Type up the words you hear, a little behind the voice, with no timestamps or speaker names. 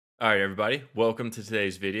All right, everybody, welcome to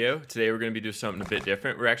today's video. Today we're going to be doing something a bit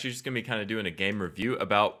different. We're actually just going to be kind of doing a game review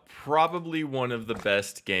about probably one of the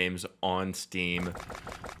best games on Steam,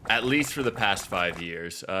 at least for the past 5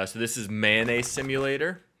 years. So this is Mayonnaise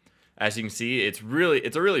Simulator. As you can see, it's a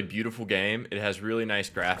really beautiful game. It has really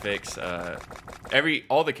nice graphics.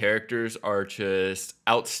 All the characters are just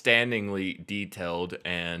outstandingly detailed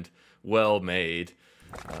and well made.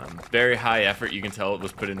 Very high effort, you can tell it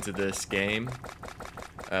was put into this game.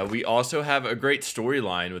 We also have a great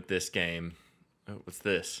storyline with this game. Oh, what's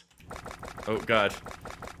this? Oh, God.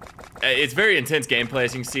 It's very intense gameplay,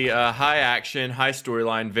 as you can see. High action, high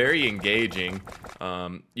storyline, very engaging.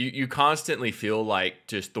 You constantly feel like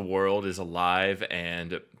just the world is alive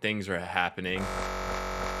and things are happening.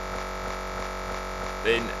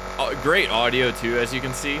 And great audio, too, as you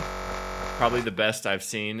can see. Probably the best I've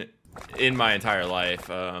seen in my entire life.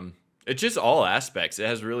 It's just all aspects. It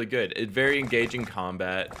has really good, very engaging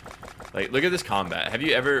combat. Like, look at this combat. Have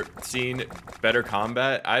you ever seen better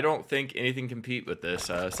combat? I don't think anything compete with this.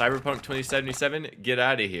 Cyberpunk 2077, get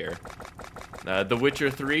out of here. The Witcher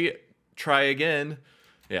 3, try again.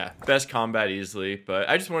 Yeah, best combat easily. But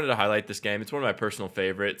I just wanted to highlight this game. It's one of my personal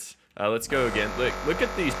favorites. Let's go again. Look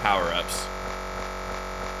at these power-ups.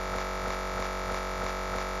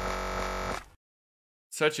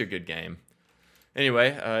 Such a good game.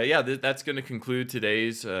 Anyway, yeah, that's going to conclude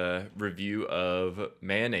today's review of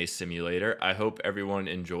Mayonnaise Simulator. I hope everyone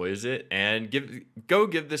enjoys it, and go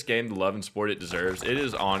give this game the love and support it deserves. It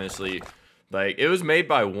is honestly, like, it was made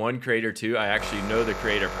by one creator too. I actually know the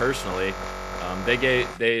creator personally.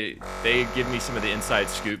 They give me some of the inside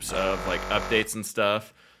scoops of like updates and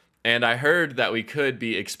stuff, and I heard that we could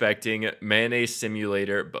be expecting Mayonnaise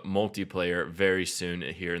Simulator but multiplayer very soon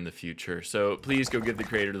here in the future. So please go give the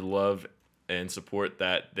creator the love and support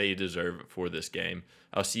that they deserve for this game.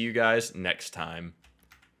 I'll see you guys next time.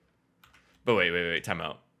 But wait, time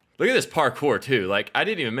out. Look at this parkour too. Like, I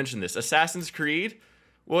didn't even mention this. Assassin's Creed?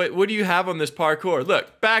 What do you have on this parkour?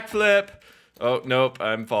 Look, backflip. Oh, nope,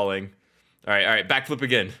 I'm falling. All right, backflip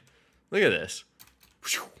again. Look at this.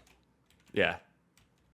 Yeah,